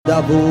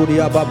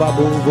Buria Baba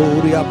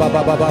Buria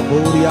Baba Baba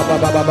Buria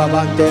Baba Baba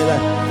Mantele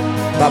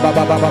Baba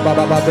Baba Baba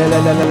Baba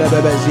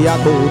Belele Zia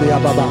Buria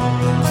Baba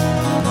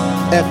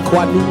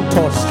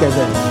Equanintos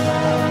Kevin.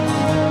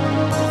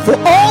 For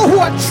all who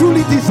are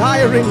truly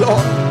desiring,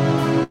 Lord,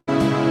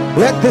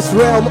 let this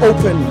realm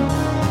open.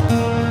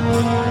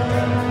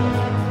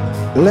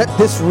 Let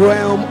this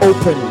realm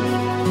open.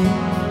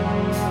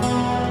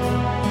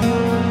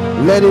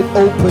 Let it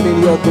open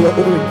in your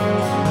glory.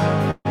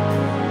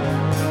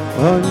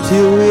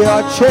 Until we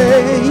are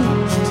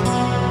changed.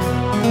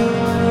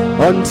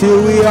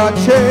 Until we are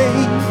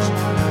changed.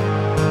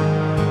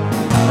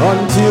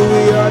 Until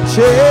we are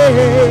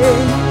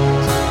changed.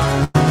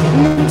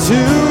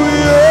 Until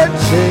we are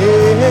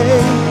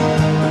changed.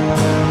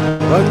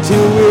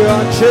 Until we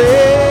are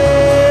changed.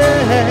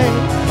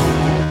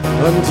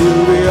 Until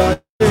we are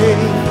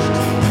changed.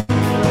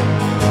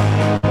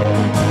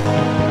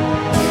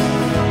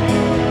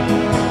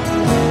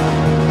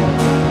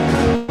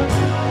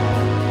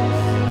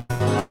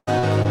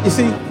 You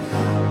see,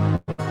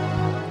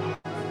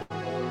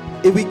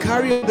 if we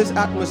carry on this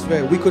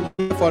atmosphere, we could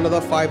pray for another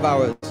 5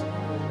 hours.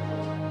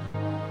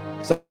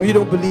 Some of you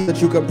don't believe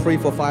that you can pray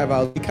for 5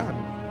 hours. You can.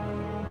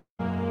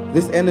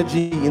 This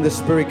energy in the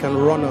spirit can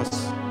run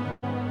us.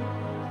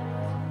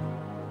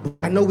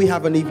 I know we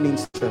have an evening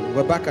session.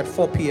 We're back at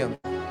 4 p.m.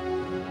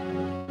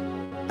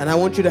 And I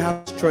want you to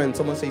have strength.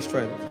 Someone say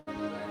strength.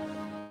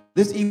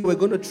 This evening, we're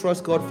going to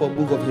trust God for a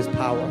move of His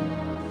power.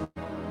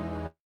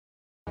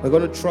 We're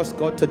going to trust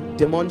God to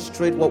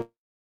demonstrate what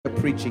we're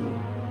preaching,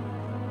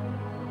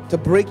 to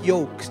break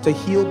yokes, to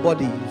heal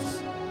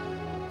bodies,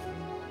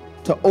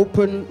 to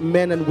open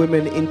men and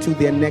women into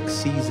their next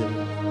season.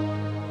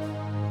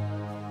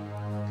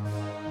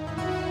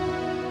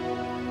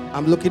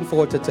 I'm looking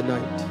forward to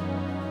tonight.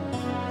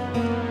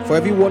 For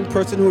every one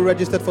person who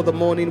registered for the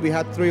morning, we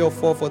had 3 or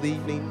 4 for the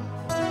evening.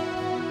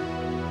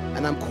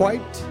 And I'm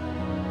quite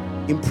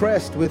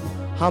impressed with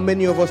how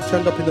many of us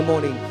turned up in the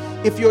morning.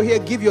 If you're here,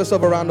 give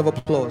yourself a round of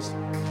applause.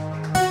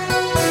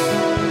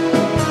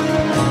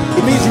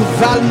 It means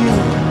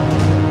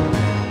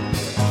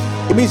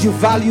you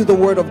value the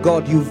word of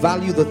God. You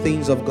value the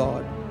things of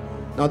God.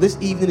 Now this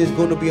evening is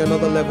going to be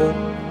another level.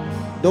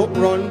 Don't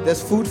run.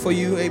 There's food for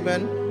you.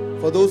 Amen.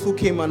 For those who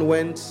came and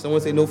went,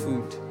 someone say no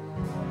food.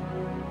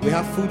 We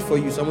have food for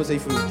you. Someone say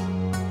food.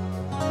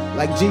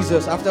 Like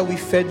Jesus, after we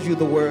fed you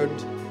the word,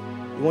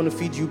 we want to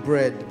feed you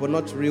bread, but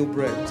not real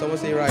bread. Someone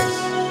say rice.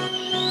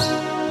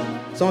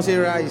 Someone say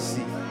rice.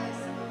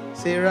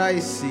 Say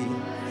rice.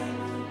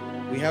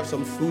 We have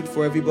some food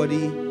for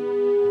everybody.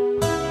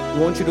 We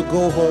want you to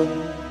go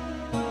home.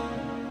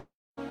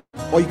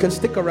 Or you can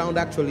stick around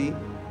actually.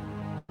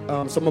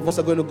 Some of us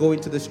are going to go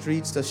into the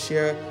streets to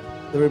share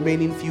the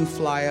remaining few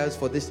flyers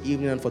for this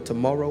evening and for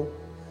tomorrow.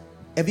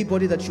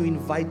 Everybody that you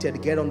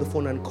invited, get on the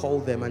phone and call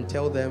them and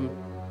tell them,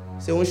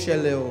 say on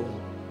sheleo.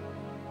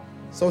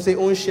 Someone say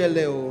on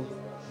sheleo.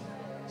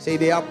 Say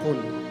they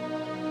happen.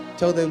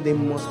 Tell them they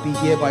must be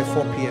here by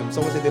 4 p.m.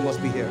 Someone say they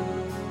must be here.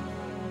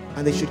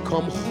 And they should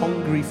come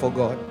hungry for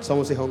God.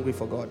 Someone say hungry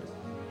for God.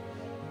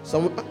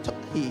 Someone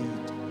eat.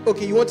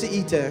 Okay, you want to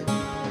eat?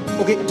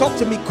 Okay, talk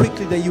to me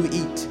quickly that you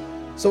eat.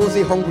 Someone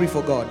say hungry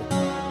for God.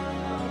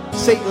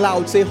 Say it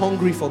loud. Say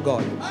hungry for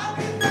God.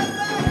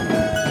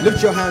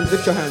 Lift your hands,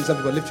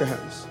 everybody. Lift your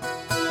hands.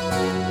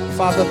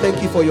 Father,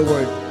 thank you for your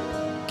word.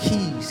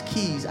 Keys.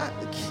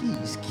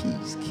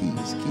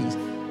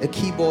 A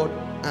keyboard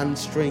and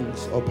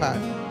strings or pad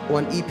or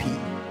an EP,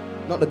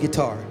 not a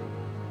guitar.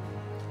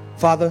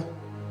 Father,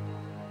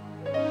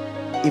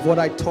 if what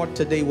I taught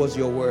today was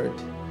your word,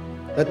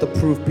 let the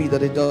proof be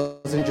that it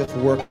doesn't just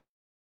work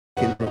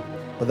in room,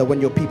 but that when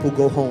your people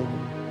go home,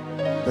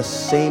 the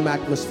same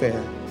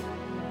atmosphere,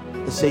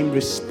 the same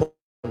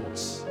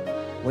response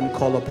when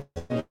called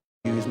upon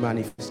you is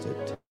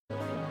manifested.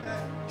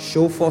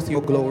 Show forth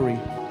your glory.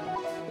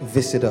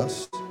 Visit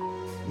us.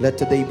 Let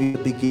today be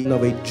the beginning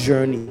of a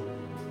journey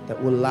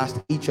that will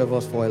last each of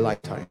us for a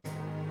lifetime.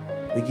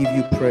 We give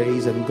you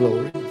praise and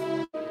glory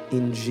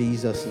in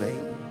Jesus'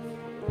 name.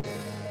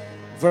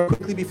 Very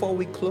quickly before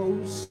we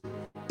close,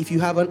 if you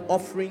have an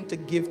offering to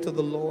give to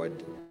the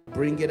Lord,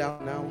 bring it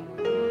out now.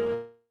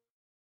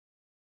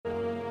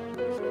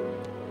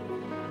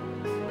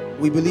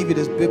 We believe it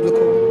is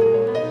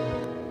biblical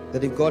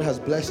that if God has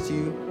blessed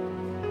you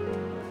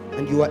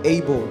and you are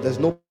able, there's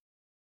no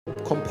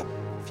comp.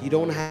 If you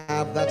don't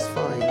have, that's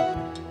fine.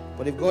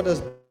 But if God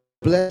has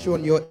blessed you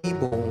and you're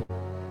able,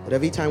 that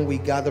every time we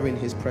gather in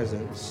His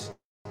presence,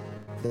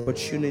 the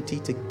opportunity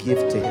to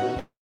give to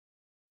Him.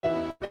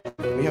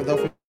 We have the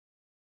offering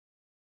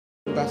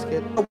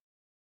basket.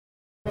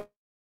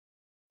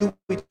 Do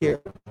it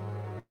here.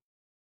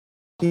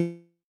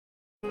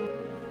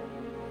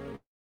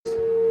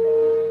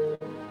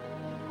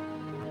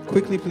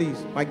 Quickly,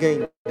 please. My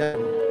gain.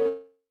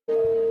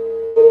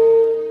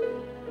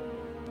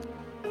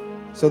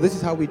 So this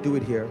is how we do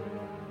it here.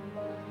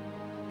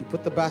 You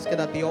put the basket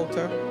at the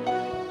altar.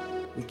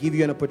 We give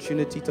you an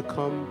opportunity to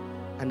come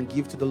and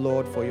give to the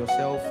Lord for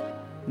yourself.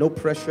 No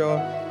pressure,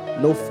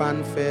 no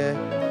fanfare.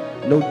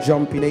 No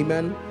jumping,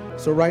 amen.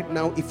 So right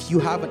now, if you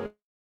have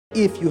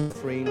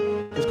rain,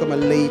 just come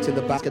and lay it in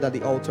the basket at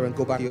the altar and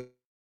go back to your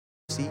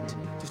seat.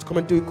 Just come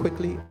and do it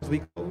quickly as we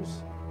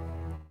close.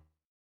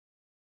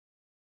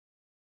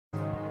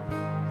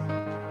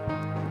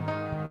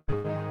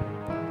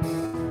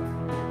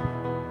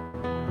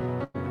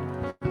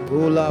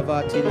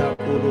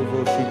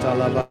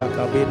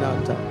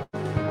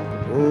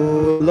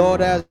 Oh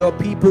Lord, as your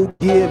people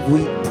give,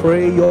 we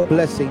pray your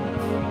blessing.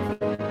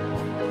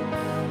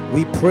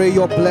 We pray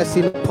your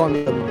blessing upon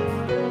them.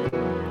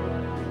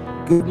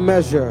 Good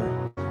measure,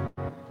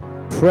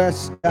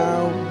 pressed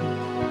down,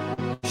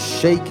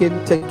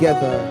 shaken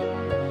together,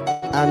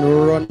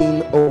 and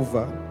running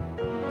over,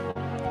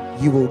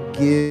 you will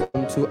give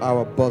unto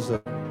our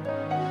bosom,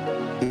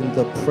 in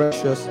the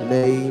precious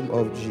name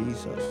of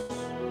Jesus.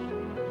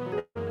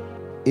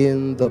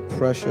 In the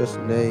precious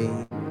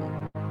name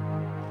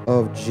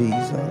of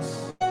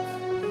Jesus.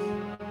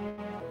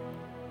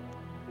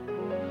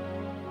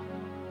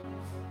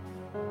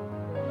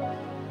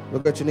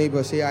 Look at your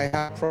neighbor, say, I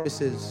have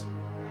promises,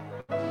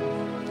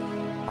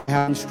 I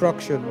have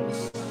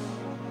instructions,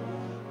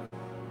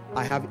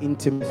 I have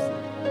intimacy.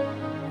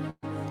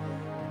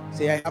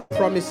 Say, I have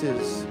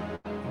promises,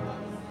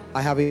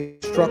 I have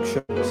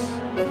instructions,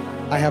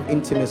 I have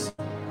intimacy.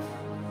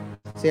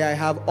 Say, I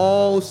have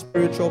all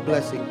spiritual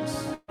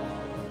blessings.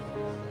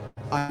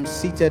 I am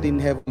seated in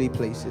heavenly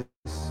places.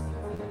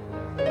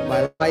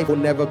 My life will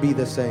never be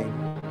the same.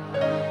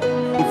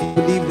 If you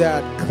believe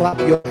that, clap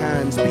your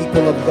hands,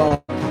 people of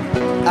God,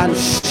 and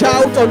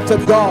shout unto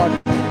God.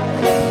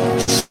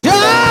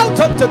 Shout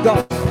unto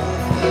God.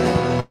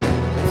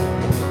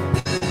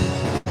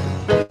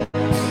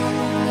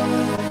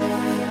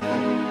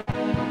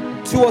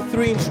 Two or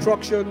three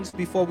instructions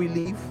before we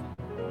leave.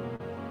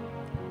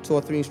 Two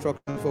or three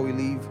instructions before we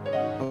leave.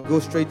 I'll go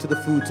straight to the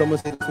food. Someone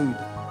say food.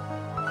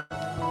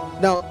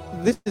 Now,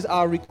 this is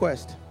our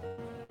request.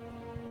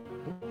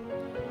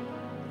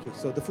 Okay,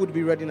 so the food will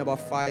be ready in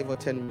about 5 or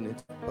 10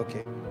 minutes.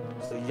 Okay,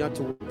 so you have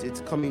to wait. It's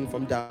coming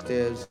from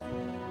downstairs.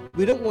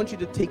 We don't want you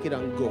to take it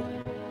and go.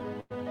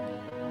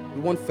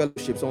 We want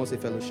fellowship. Someone say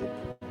fellowship.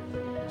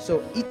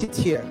 So eat it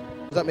here.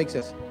 Does that make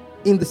sense?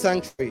 In the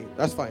sanctuary.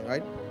 That's fine,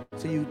 right?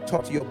 So you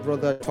talk to your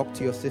brother, talk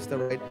to your sister,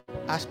 right?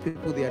 Ask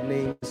people their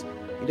names.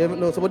 You never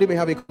know. Somebody may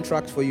have a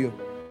contract for you.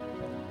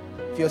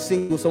 If you're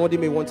single, somebody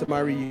may want to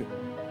marry you.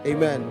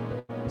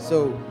 Amen.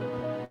 So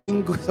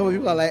some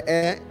people are like,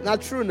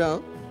 not true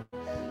now.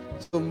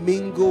 So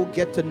mingle,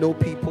 get to know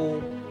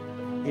people.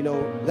 You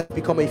know, let's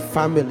become a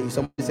family.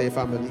 Somebody say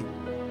family.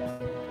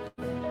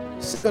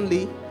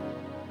 Secondly,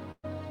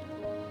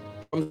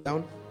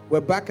 down. We're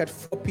back at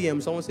 4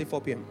 p.m. Someone say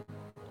 4 p.m.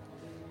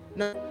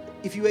 Now,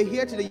 if you were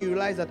here today, you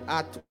realize that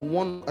at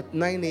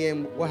 9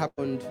 a.m., what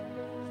happened?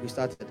 We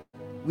started.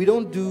 We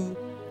don't do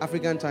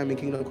African time in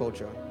Kingdom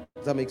culture.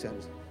 Does that make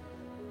sense?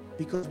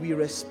 Because we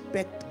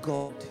respect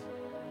God.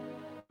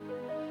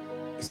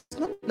 It's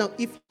not now.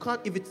 If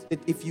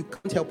you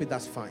can't help it,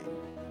 that's fine.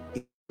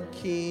 If you're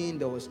working,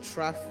 there was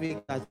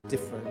traffic, that's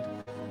different.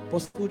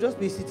 But we'll just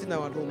be sitting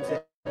now at home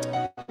saying,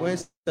 when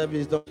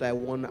service is like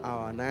 1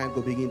 hour, now I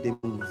go begin to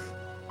move.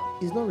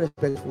 It's not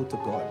respectful to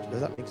God.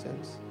 Does that make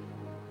sense?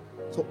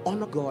 So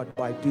honor God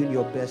by doing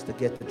your best to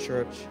get to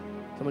church.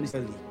 Somebody say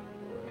early.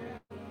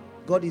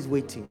 God is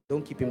waiting.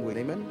 Don't keep him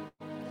waiting. Amen.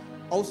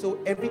 Also,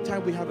 every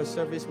time we have a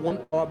service,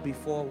 1 hour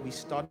before we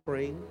start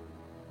praying.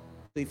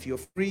 So if you're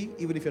free,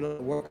 even if you're not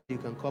at work, you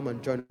can come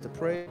and join us to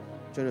pray,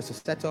 join us to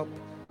set up.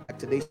 Like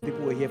today,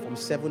 people were here from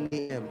 7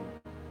 a.m.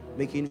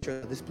 making sure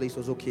that this place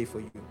was okay for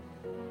you.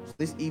 So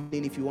this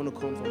evening, if you want to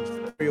come from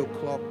 3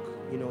 o'clock,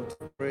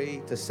 to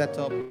pray, to set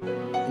up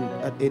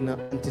in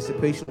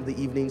anticipation of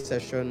the evening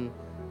session,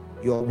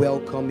 you are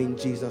welcome in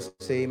Jesus.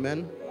 Say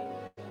amen.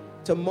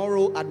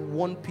 Tomorrow at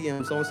 1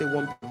 p.m., someone say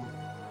 1 p.m.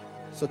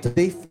 So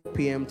today 4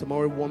 p.m.,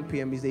 tomorrow 1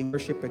 p.m. is a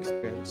worship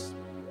experience.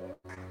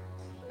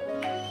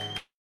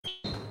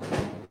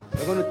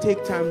 We're going to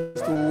take time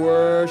to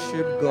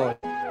worship God.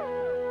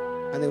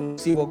 And then we'll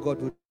see what God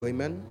will do.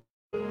 Amen.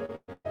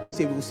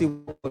 We'll see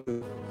what God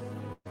will do.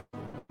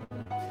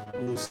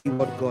 We'll see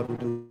what God will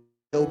do.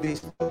 There'll be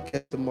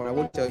okay tomorrow. I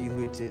won't tell you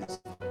who it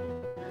is.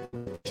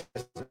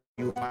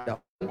 You find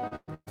out.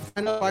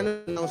 Final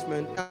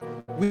announcement.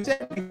 We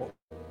said before,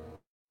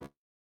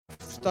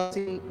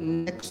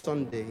 starting next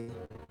Sunday,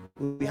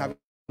 we'll be having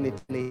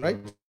it, right?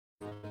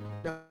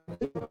 Now,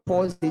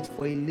 pause it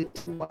for a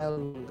little while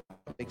longer.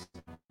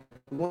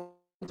 We want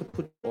to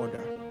put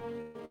order,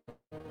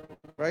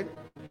 right?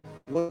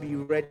 You want to be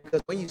ready,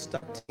 because when you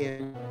start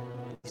here,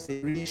 it's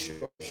a really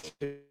short.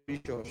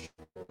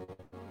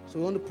 So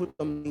we want to put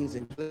some things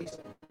in place.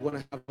 We want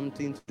to have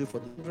something to do for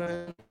the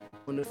children.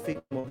 We want to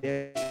fix more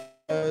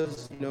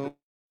chairs,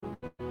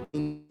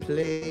 in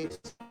place.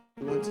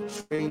 We want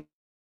to train.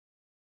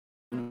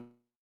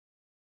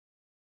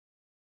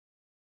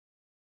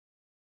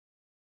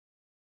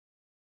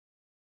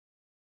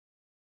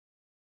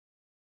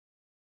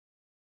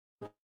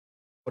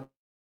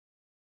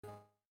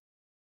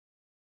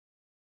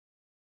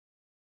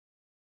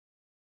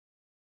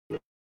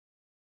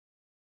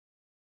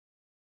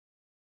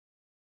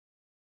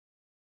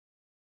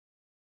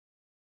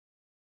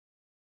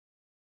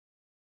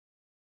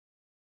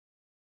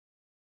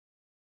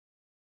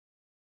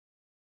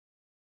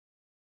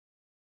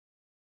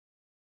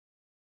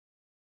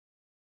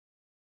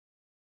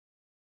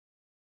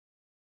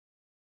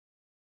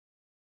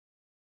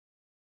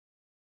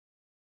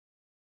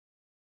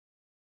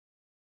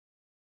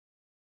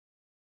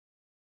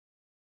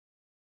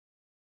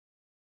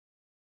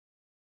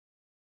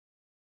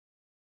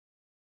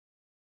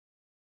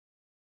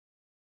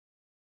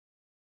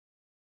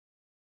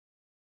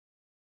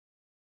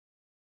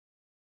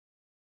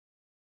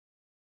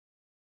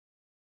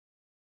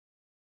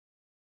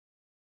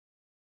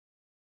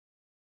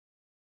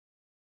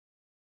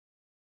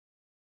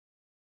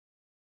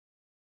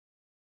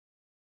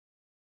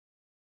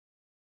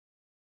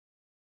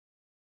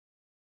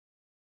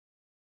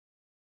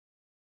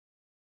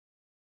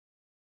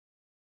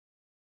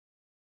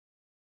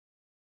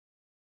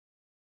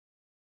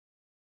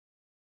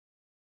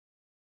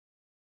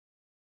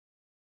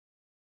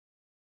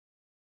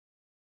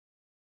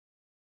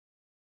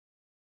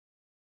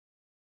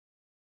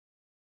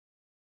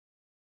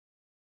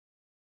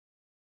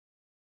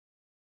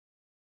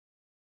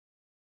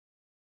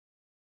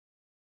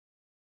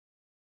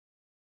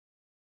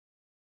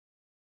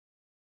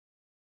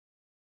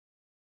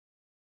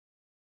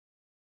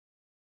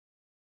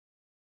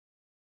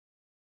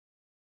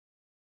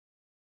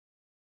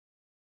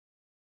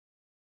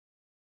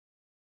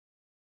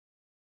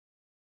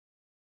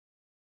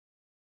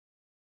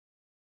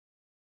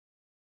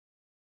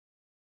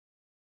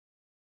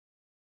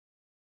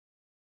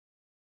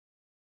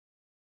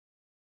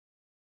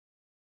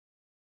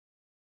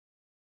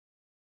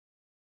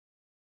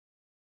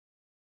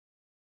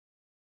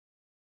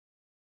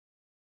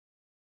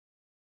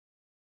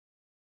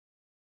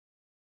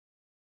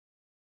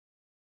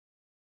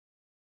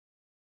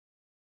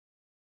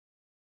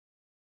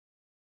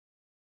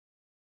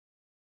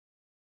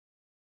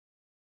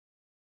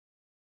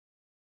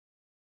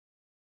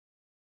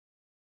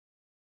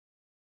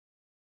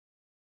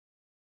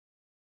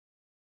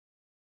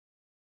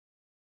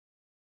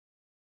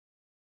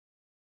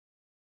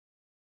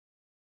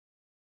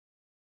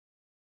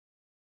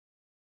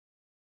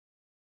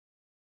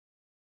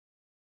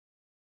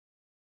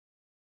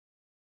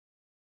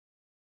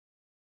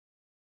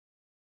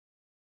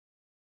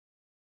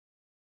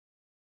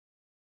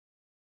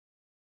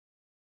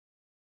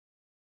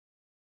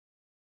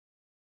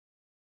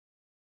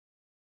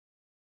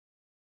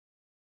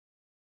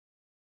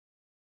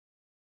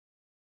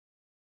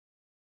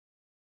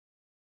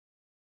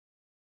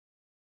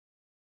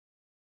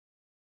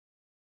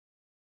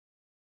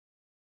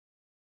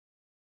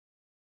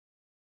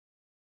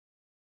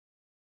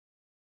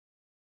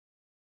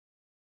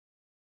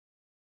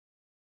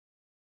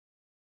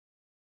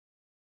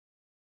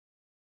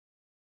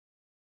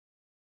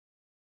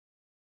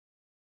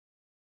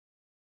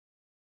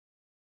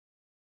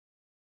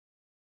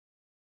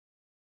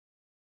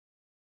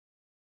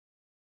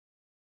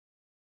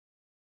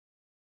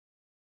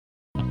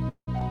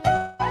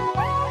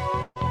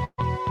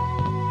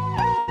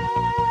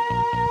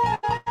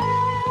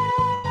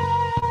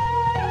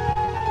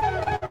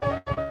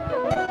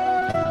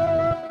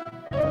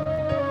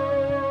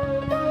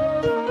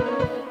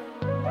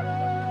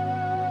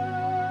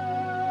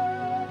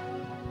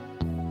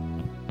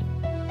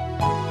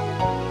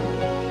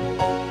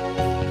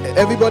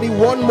 Everybody,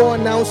 one more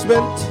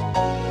announcement.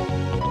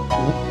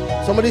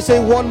 Somebody say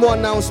one more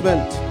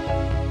announcement.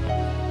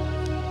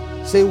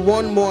 Say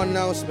one more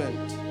announcement.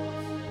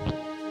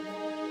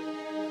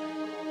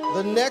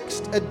 The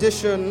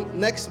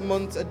next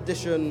month's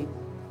edition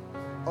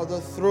of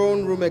the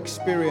Throne Room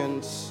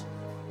Experience.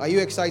 Are you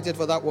excited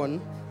for that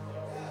one?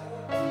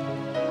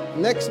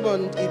 Next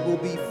month, it will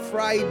be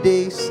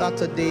Friday,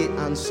 Saturday,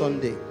 and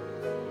Sunday.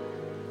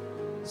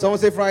 Someone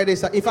say Friday.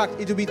 In fact,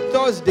 it will be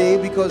Thursday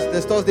because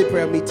there's Thursday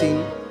prayer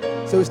meeting.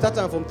 So we start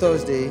from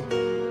Thursday,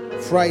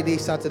 Friday,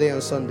 Saturday,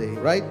 and Sunday,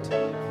 right?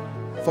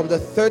 From the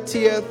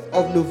 30th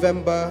of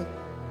November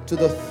to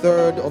the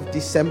 3rd of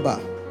December.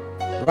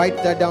 Write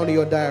that down in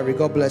your diary.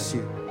 God bless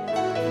you.